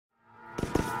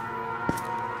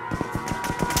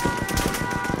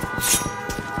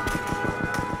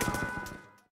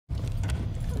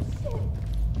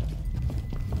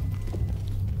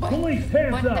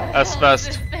Hands up. That's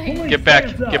best. Police, Get back.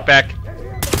 hands up. Get back.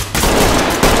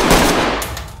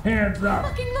 Hands up.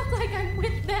 Fucking look like I'm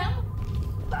with them.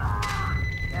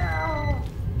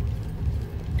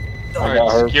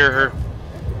 Alright, scare her.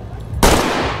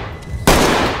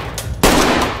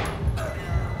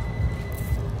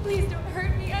 Please don't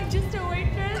hurt me. I'm just a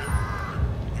waitress.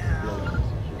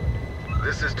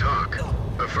 This is Talk.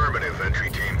 Affirmative, entry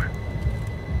team.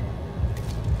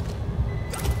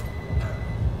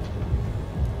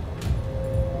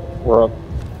 We're up.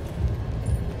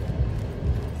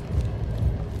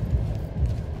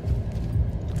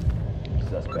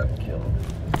 Suspect killed.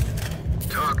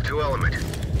 Talk to Element.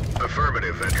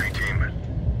 Affirmative, entry team.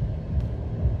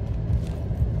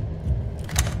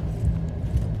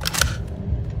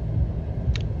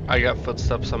 I got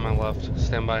footsteps on my left.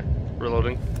 Stand by.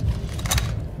 Reloading.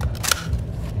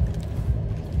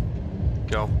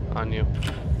 Go. On you.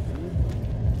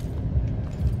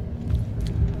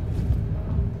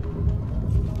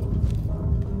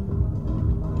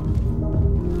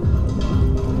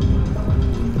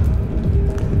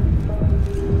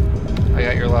 I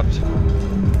got your left.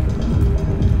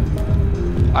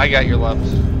 I got your left.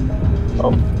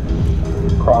 Oh.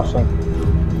 Crossing.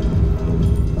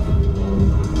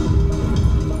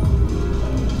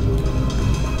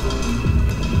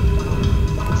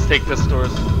 Let's take this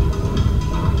doors.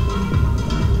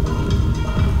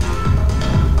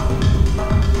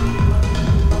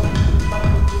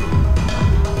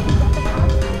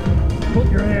 Put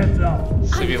your hands up.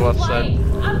 CV left side.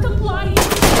 I'm complying.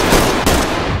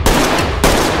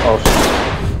 Oh,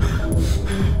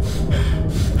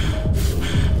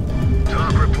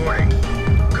 Talk reporting.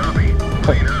 Copy.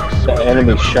 Clean house. the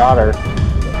enemy shot her.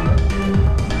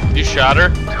 You shot her?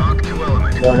 Talk to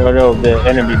Element. No, the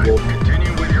enemy did.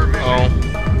 Continue with your mission. Oh.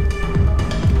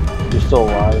 You're still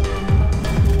alive.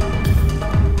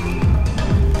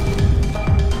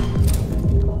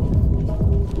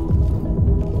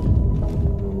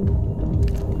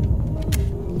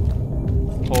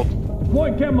 Hold.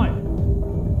 Point chem light.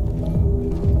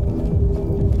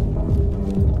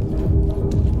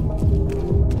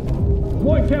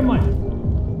 Point chem light.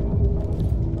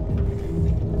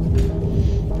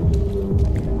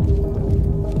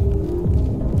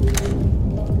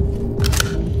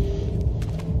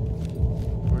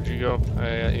 Where'd you go?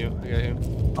 I got you. I got you.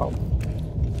 Oh.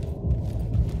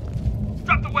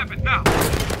 Drop the weapon now.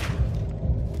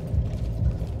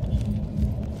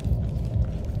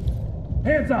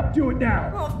 Hands up. Do it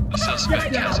now. Oh,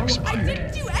 Suspect has I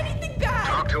didn't do anything bad.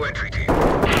 Talk to entry team.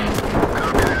 Copy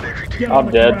that, entry team. Get on I'm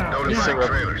the dead. ground. Notify Now.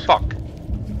 trailers. Fuck.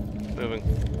 Moving.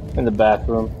 In the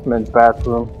bathroom. Men's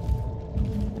bathroom.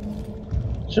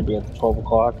 Should be at the 12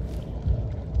 o'clock.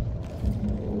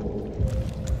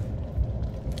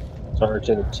 Sorry, it's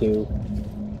at a 2.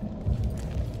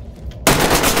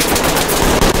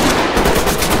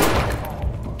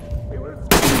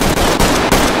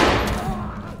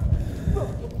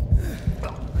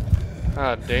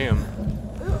 God damn.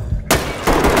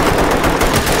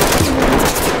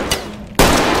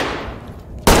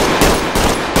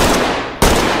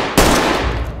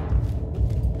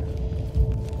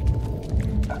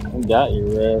 I got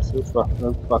your ass. They're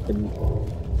fucking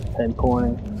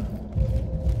pinpointing.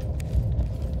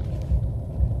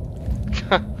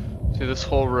 See, this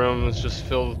whole room is just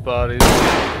filled with bodies.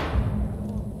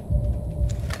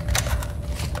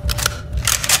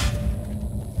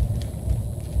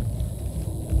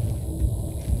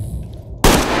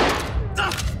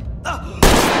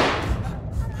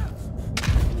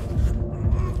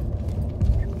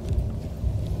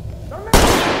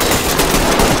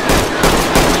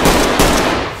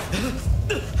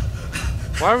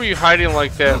 Why were you hiding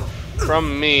like that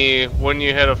from me when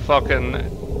you had a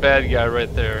fucking bad guy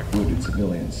right there? Wounded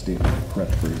civilians stated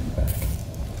prepped for evac.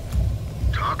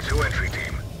 Talk to entry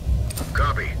team.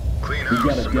 Copy. Clean We've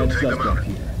got house. a We'll dead take them out.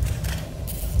 suspect here.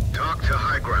 Talk to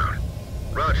high ground.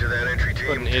 Roger that, entry What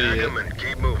team. an Tag idiot. them and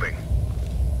keep moving.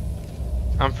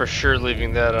 I'm for sure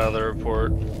leaving that out of the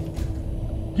report.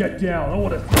 Get down. I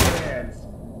want to see your hands.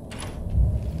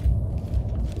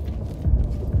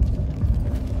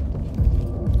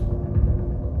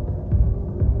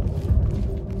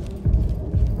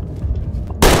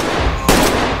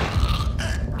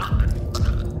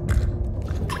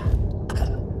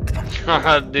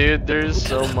 God, dude, there's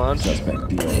so much. Suspect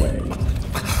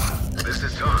DOA. This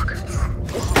is Talk.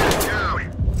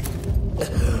 Down.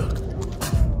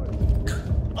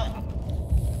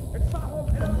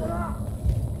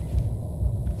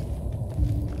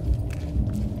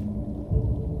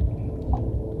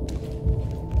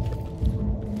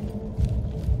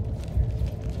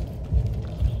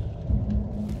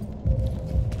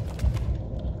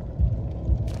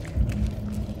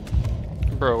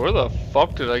 Bro, where the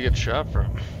fuck did I get shot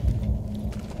from?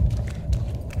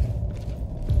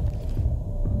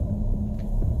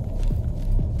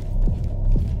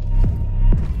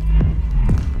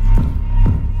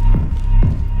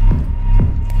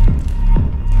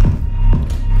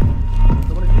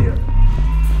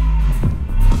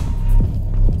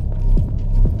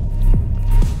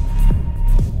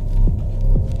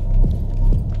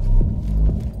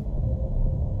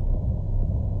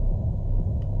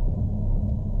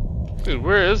 Dude,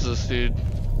 where is this dude?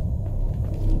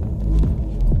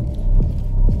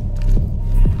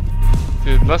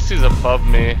 Dude, unless he's above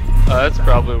me. That's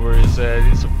probably where he's at.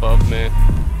 He's above me.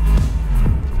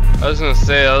 I was gonna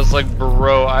say, I was like,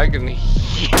 bro, I can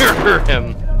hear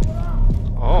him.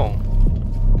 Oh.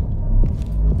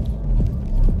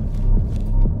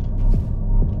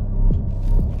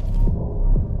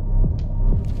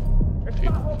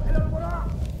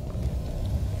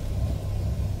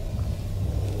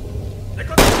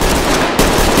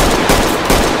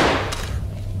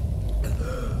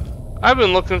 I've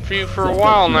been looking for you for a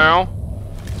while now.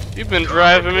 You've been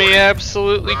driving me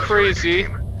absolutely crazy.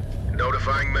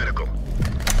 Notifying medical.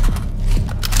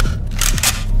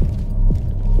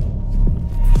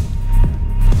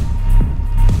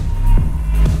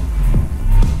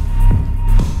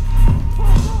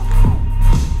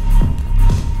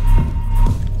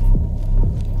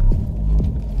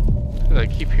 Dude, I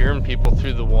keep hearing people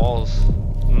through the walls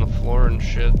and the floor and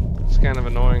shit. It's kind of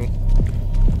annoying.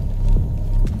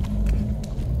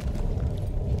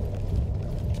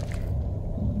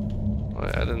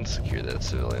 I didn't secure that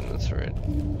civilian, that's right.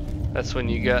 That's when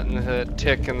you got into that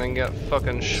tick and then got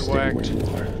fucking schwacked.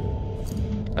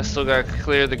 I still gotta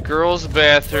clear the girls'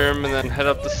 bathroom and then head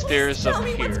up the stairs up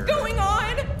here. What's going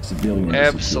on? Civilian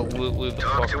Absolutely the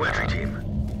Talk fuck to entry not.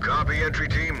 team. Copy entry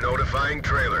team notifying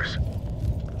trailers.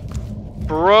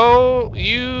 Bro,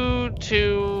 you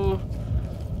two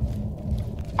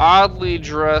oddly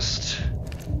dressed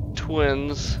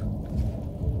twins.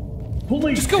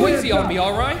 Police! Just go hands easy on up. me,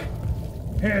 alright?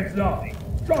 Hands up!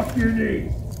 Drop your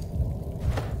knees!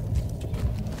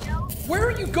 Where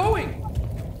are you going?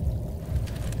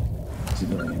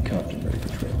 Civilian cuffed and ready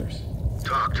for trailers.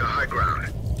 Talk to high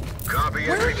ground. Copy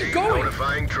Where are entry you team going?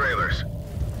 notifying trailers.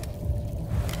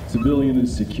 Civilian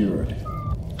is secured.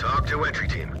 Talk to entry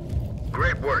team.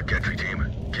 Great work, entry team.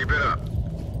 Keep it up.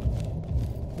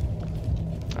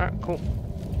 Alright, cool.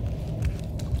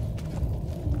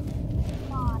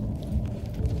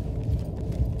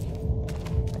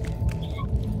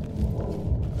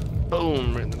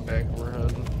 Boom, right in the back of her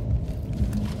head.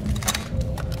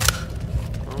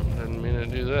 Oh, didn't mean to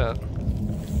do that.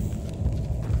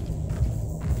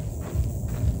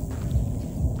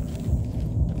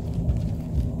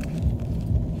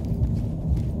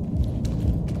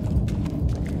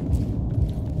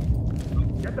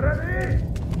 Get ready!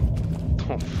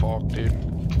 Oh, fuck, dude.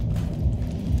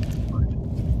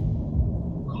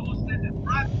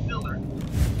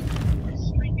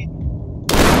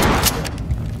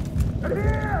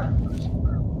 Here!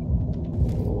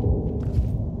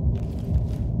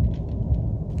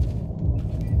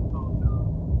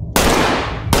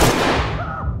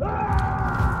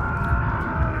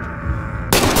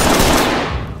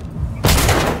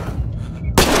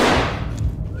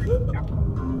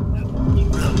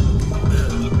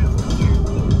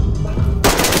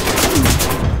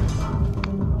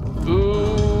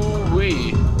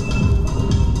 Ooh-wee.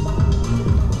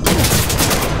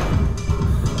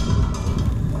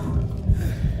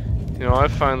 You know, I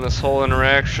find this whole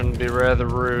interaction to be rather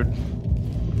rude.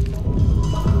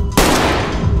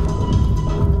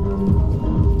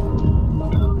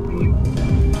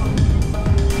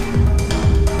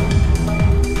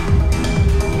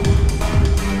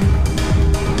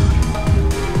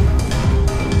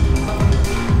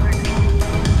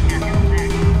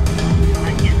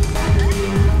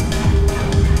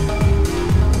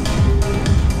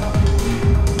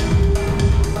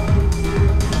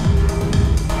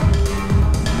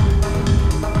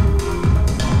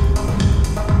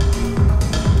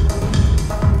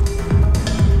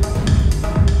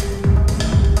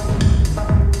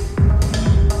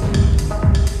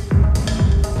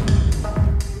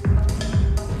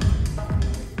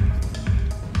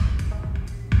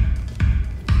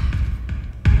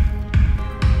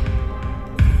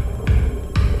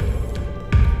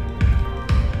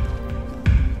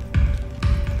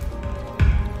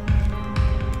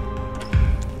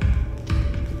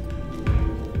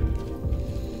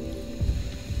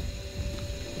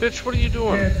 Bitch, what are you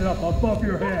doing? Hands up above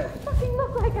your head! Fucking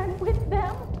look like I'm with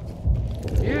them.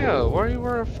 Yeah, why are you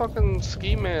wearing a fucking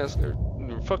ski mask or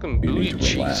fucking You booty need to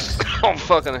cheeks relax. all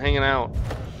fucking hanging out?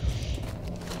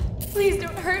 Please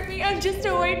don't hurt me. I'm just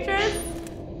a waitress.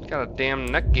 Got a damn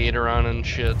neck gaiter on and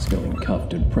shit. Civilian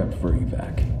cuffed and prepped for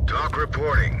evac. Talk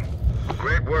reporting.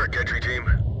 Great work, entry team.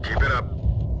 Keep it up.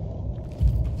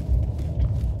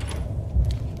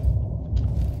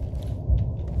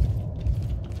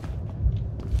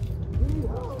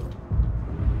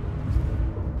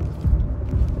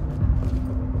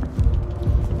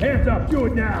 Hands up, do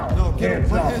it now! No, get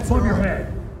hands my up, hands above your are up.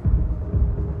 head!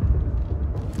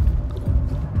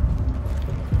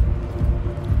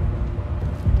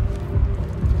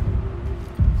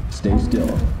 Stay still.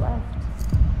 Left.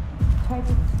 Tried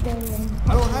to stay in.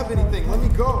 I don't have anything. Let me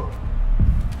go.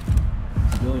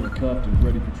 Civilian cuffed and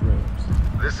ready for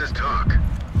trailers. This is Talk.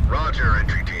 Roger,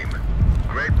 entry team.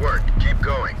 Great work. Keep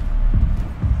going.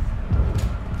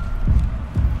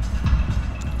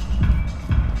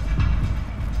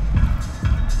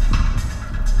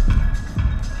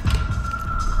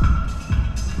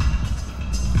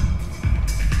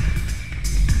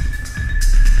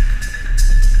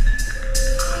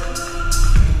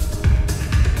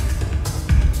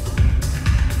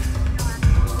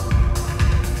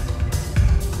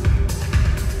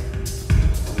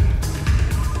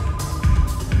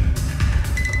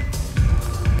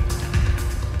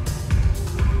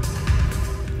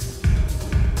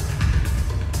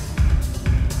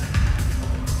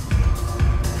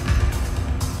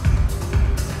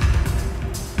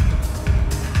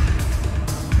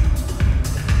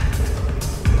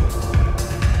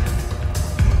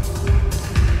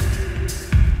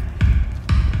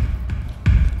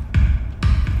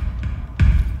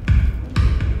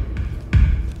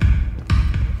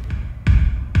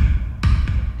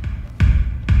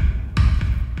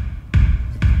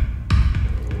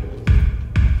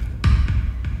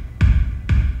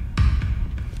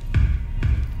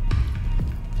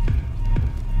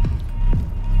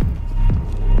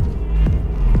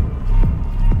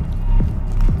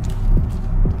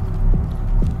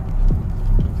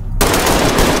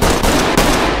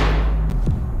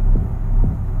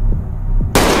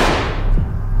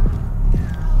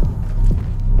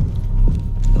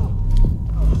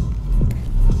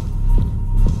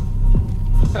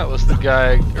 That was the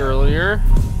guy earlier.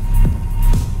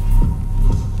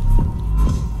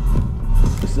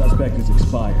 The suspect is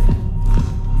expired.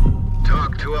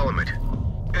 Talk to Element.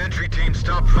 Entry team,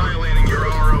 stop violating your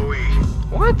ROE.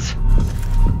 What?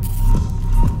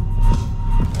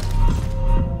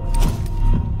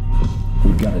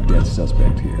 We've got a dead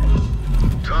suspect here.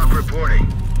 Talk reporting.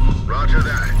 Roger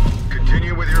that.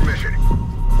 Continue with your mission.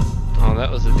 Oh, that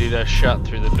was the dude I shot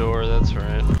through the door, that's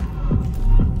right.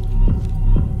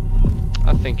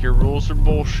 I think your rules are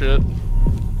bullshit.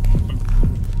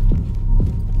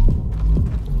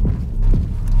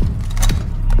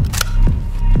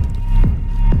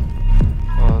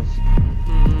 Pause.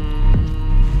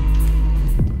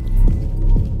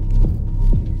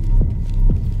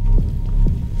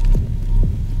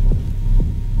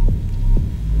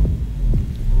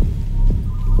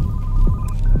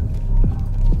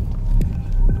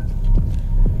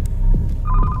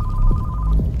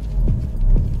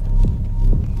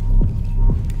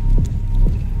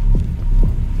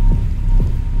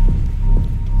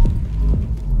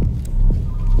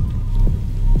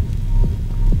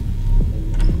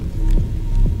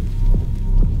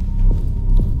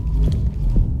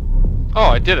 Oh,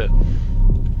 I did it.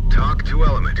 Talk to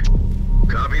Element.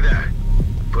 Copy that.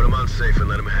 Put him on safe and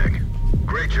let him hang.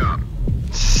 Great job.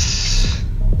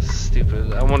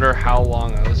 Stupid. I wonder how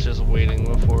long I was just waiting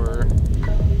before.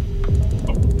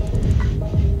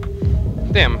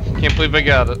 Damn, can't believe I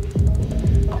got it.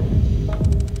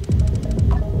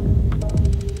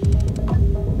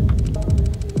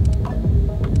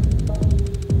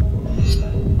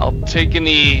 I'll take an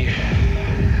E.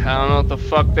 I don't know what the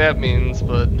fuck that means,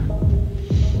 but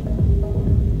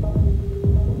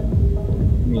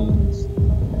Means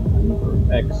you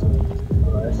were excellent. That's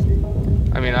what I see.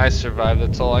 I mean, I survived.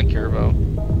 That's all I care about.